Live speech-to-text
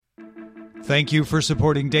Thank you for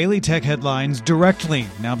supporting Daily Tech Headlines directly.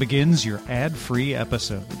 Now begins your ad-free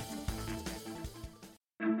episode.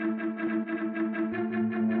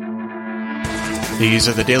 These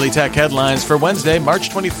are the Daily Tech Headlines for Wednesday, March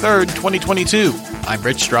 23rd, 2022. I'm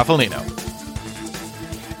Rich Straffolino.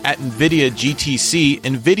 At Nvidia GTC,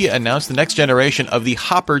 Nvidia announced the next generation of the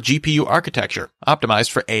Hopper GPU architecture,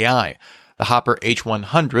 optimized for AI. The Hopper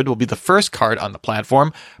H100 will be the first card on the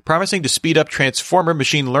platform, promising to speed up transformer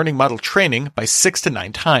machine learning model training by 6 to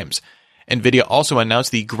 9 times. Nvidia also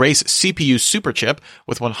announced the Grace CPU superchip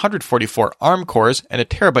with 144 ARM cores and a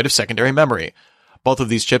terabyte of secondary memory. Both of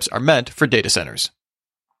these chips are meant for data centers.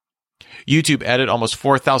 YouTube added almost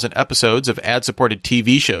 4,000 episodes of ad-supported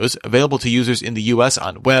TV shows available to users in the US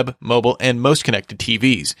on web, mobile, and most connected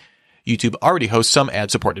TVs. YouTube already hosts some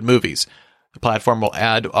ad-supported movies. The platform will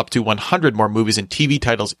add up to 100 more movies and TV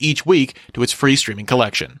titles each week to its free streaming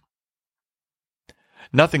collection.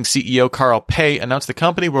 Nothing CEO Carl Pei announced the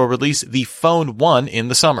company will release the Phone 1 in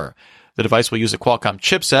the summer. The device will use a Qualcomm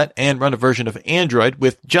chipset and run a version of Android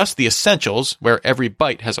with just the essentials, where every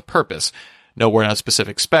byte has a purpose. No word on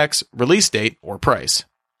specific specs, release date, or price.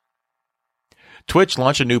 Twitch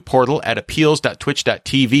launched a new portal at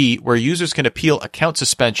appeals.twitch.tv where users can appeal account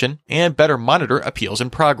suspension and better monitor appeals in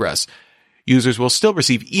progress. Users will still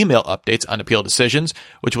receive email updates on appeal decisions,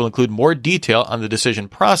 which will include more detail on the decision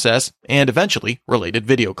process and eventually related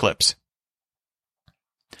video clips.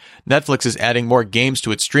 Netflix is adding more games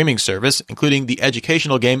to its streaming service, including the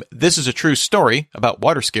educational game This Is a True Story about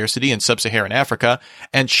water scarcity in sub-Saharan Africa,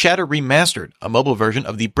 and Shatter Remastered, a mobile version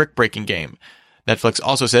of the brick-breaking game. Netflix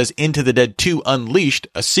also says Into the Dead 2 Unleashed,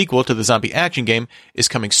 a sequel to the zombie action game, is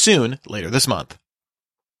coming soon later this month.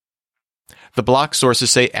 The Block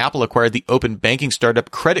sources say Apple acquired the open banking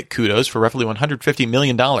startup Credit Kudos for roughly $150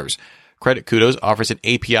 million. Credit Kudos offers an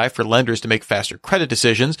API for lenders to make faster credit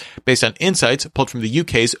decisions based on insights pulled from the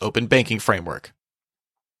UK's open banking framework.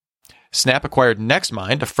 Snap acquired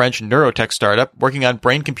NextMind, a French neurotech startup working on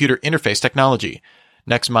brain-computer interface technology.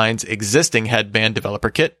 NextMind's existing headband developer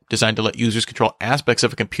kit, designed to let users control aspects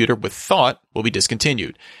of a computer with thought, will be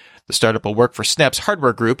discontinued. The startup will work for Snap's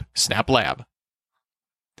hardware group, Snap Lab.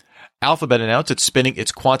 Alphabet announced it's spinning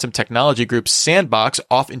its quantum technology group Sandbox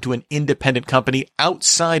off into an independent company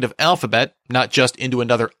outside of Alphabet, not just into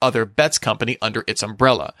another Other Bets company under its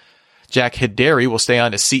umbrella. Jack Hidary will stay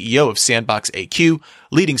on as CEO of Sandbox AQ,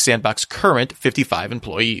 leading Sandbox's current 55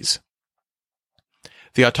 employees.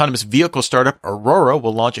 The autonomous vehicle startup Aurora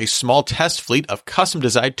will launch a small test fleet of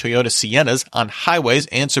custom-designed Toyota Siennas on highways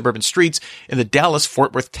and suburban streets in the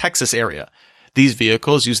Dallas-Fort Worth, Texas area. These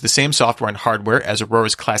vehicles use the same software and hardware as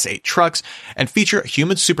Aurora's Class 8 trucks and feature a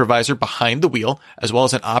human supervisor behind the wheel as well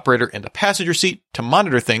as an operator in the passenger seat to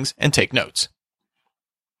monitor things and take notes.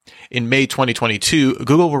 In May 2022,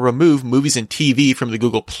 Google will remove movies and TV from the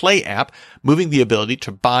Google Play app, moving the ability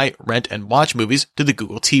to buy, rent, and watch movies to the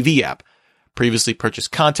Google TV app. Previously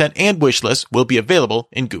purchased content and wish lists will be available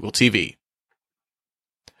in Google TV.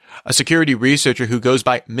 A security researcher who goes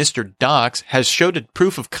by Mr. Docs has showed a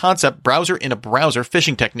proof-of-concept browser-in-a-browser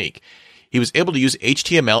phishing technique. He was able to use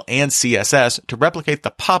HTML and CSS to replicate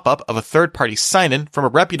the pop-up of a third-party sign-in from a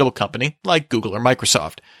reputable company like Google or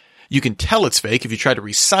Microsoft. You can tell it's fake if you try to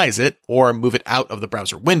resize it or move it out of the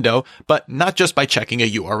browser window, but not just by checking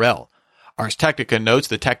a URL. Ars Technica notes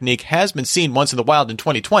the technique has been seen once in the wild in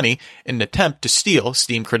 2020 in an attempt to steal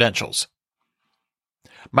Steam credentials.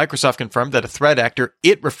 Microsoft confirmed that a threat actor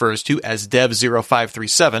it refers to as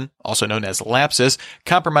Dev0537, also known as Lapsus,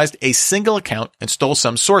 compromised a single account and stole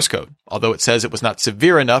some source code, although it says it was not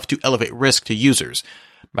severe enough to elevate risk to users.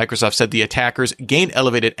 Microsoft said the attackers gained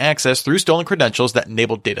elevated access through stolen credentials that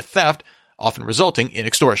enabled data theft, often resulting in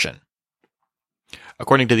extortion.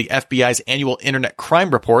 According to the FBI's annual Internet Crime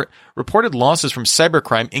Report, reported losses from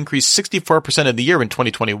cybercrime increased 64% of the year in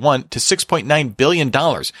 2021 to $6.9 billion,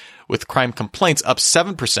 with crime complaints up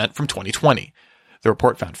 7% from 2020. The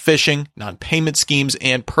report found phishing, non-payment schemes,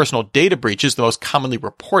 and personal data breaches the most commonly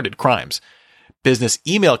reported crimes. Business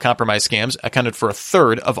email compromise scams accounted for a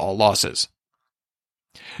third of all losses.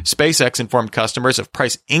 SpaceX informed customers of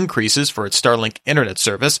price increases for its Starlink internet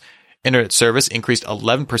service. Internet service increased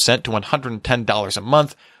 11% to $110 a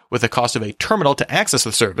month, with the cost of a terminal to access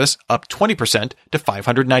the service up 20% to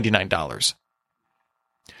 $599.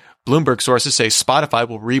 Bloomberg sources say Spotify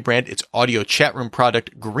will rebrand its audio chat room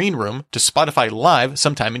product Green Room to Spotify Live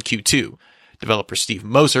sometime in Q2. Developer Steve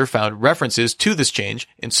Moser found references to this change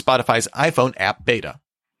in Spotify's iPhone app beta.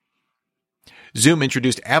 Zoom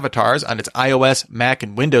introduced avatars on its iOS, Mac,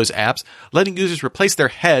 and Windows apps, letting users replace their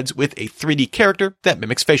heads with a 3D character that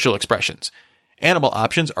mimics facial expressions. Animal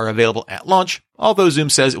options are available at launch, although Zoom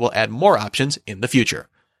says it will add more options in the future.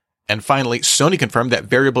 And finally, Sony confirmed that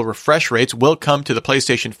variable refresh rates will come to the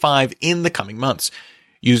PlayStation 5 in the coming months.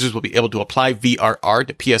 Users will be able to apply VRR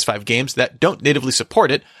to PS5 games that don't natively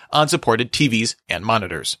support it on supported TVs and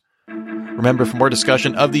monitors. Remember, for more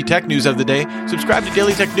discussion of the tech news of the day, subscribe to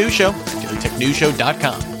Daily Tech News Show at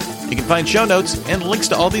dailytechnewsshow.com. You can find show notes and links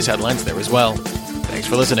to all these headlines there as well. Thanks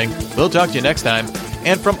for listening. We'll talk to you next time.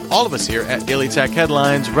 And from all of us here at Daily Tech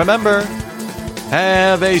Headlines, remember,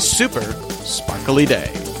 have a super sparkly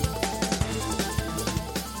day.